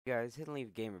Hey guys, Hidden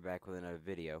Leaf Gamer back with another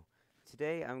video.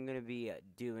 Today I'm going to be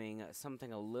doing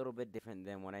something a little bit different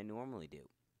than what I normally do.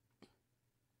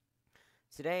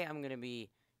 Today I'm going to be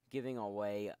giving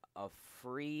away a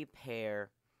free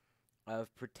pair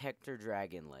of Protector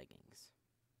Dragon leggings.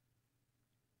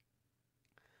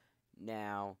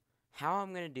 Now, how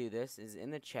I'm going to do this is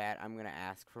in the chat I'm going to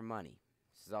ask for money.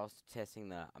 This is also testing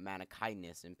the amount of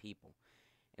kindness in people.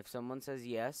 If someone says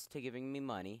yes to giving me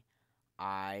money,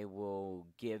 I will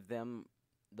give them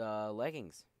the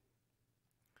leggings.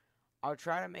 I'll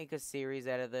try to make a series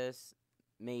out of this,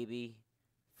 maybe.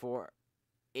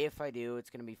 If I do, it's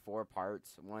going to be 4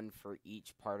 parts, one for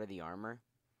each part of the armor.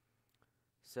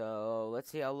 So,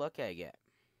 let's see how lucky I get.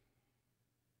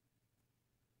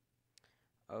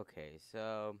 Okay,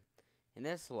 so, in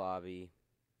this lobby,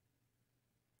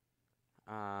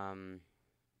 we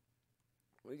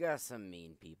got some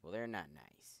mean people. They're not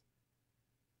nice.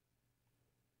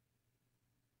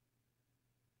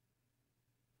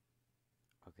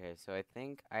 Okay, so I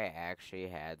think I actually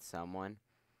had someone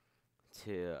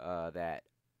that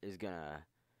is gonna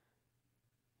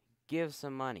give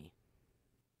some money.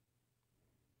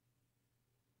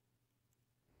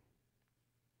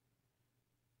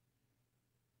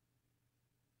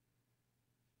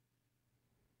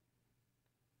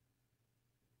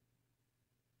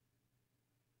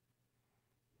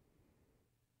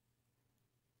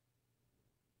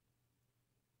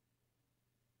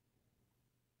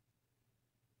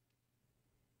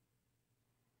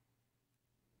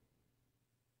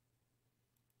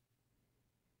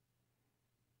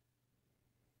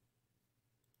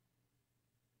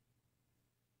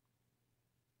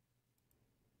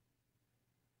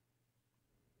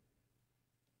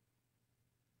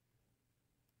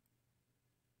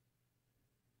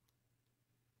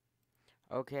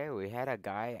 Okay, we had a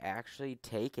guy actually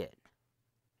take it.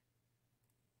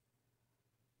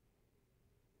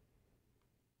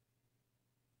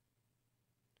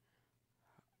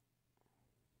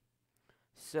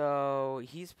 So,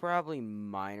 he's probably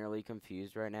minorly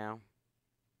confused right now.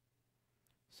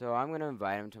 So, I'm going to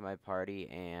invite him to my party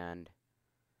and,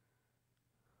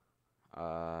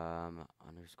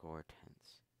 underscore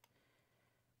tense.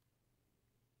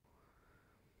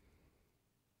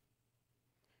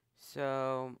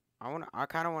 So, I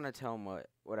kind of want to tell him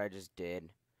what I just did.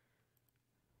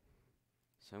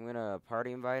 So, I'm going to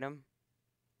party invite him.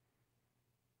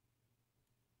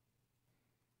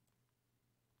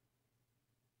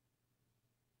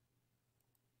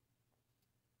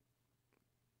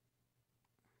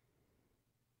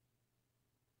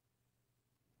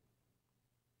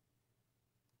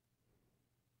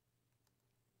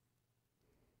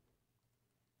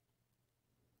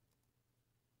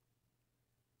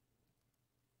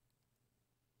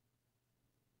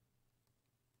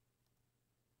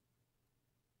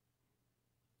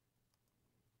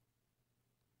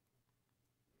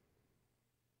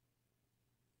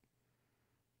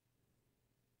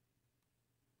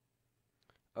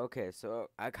 Okay, so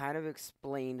I kind of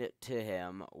explained it to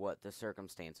him what the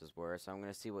circumstances were, so I'm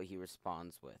going to see what he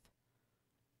responds with.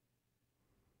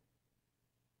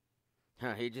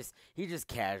 he just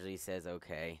casually says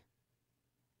okay.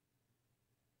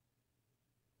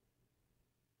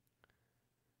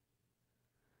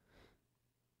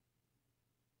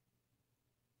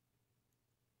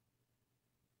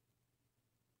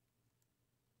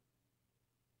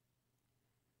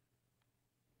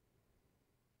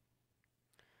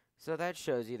 So that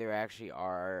shows you there actually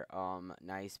are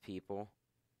nice people.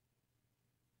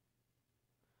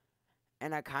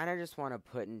 And I kind of just want to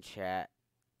put in chat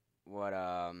what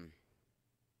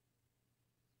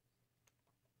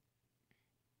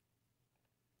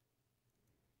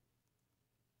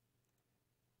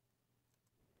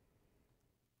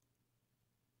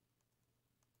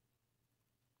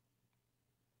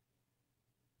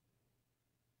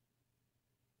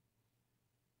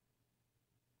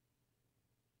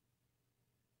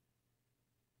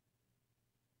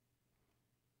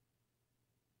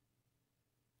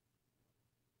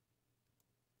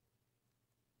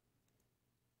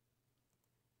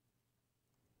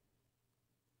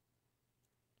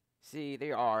see,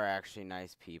 they are actually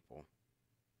nice people.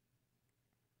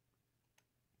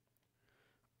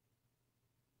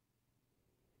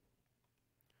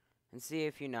 And see,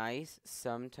 if you're nice,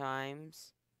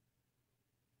 sometimes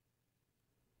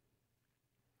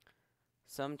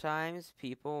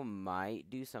people might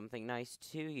do something nice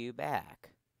to you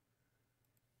back.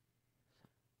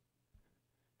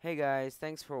 Hey guys,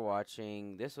 thanks for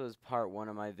watching. This was part 1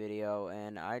 of my video,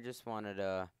 and I just wanted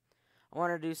to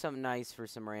do something nice for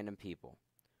some random people.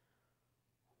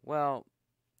 Well,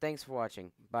 thanks for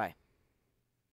watching. Bye.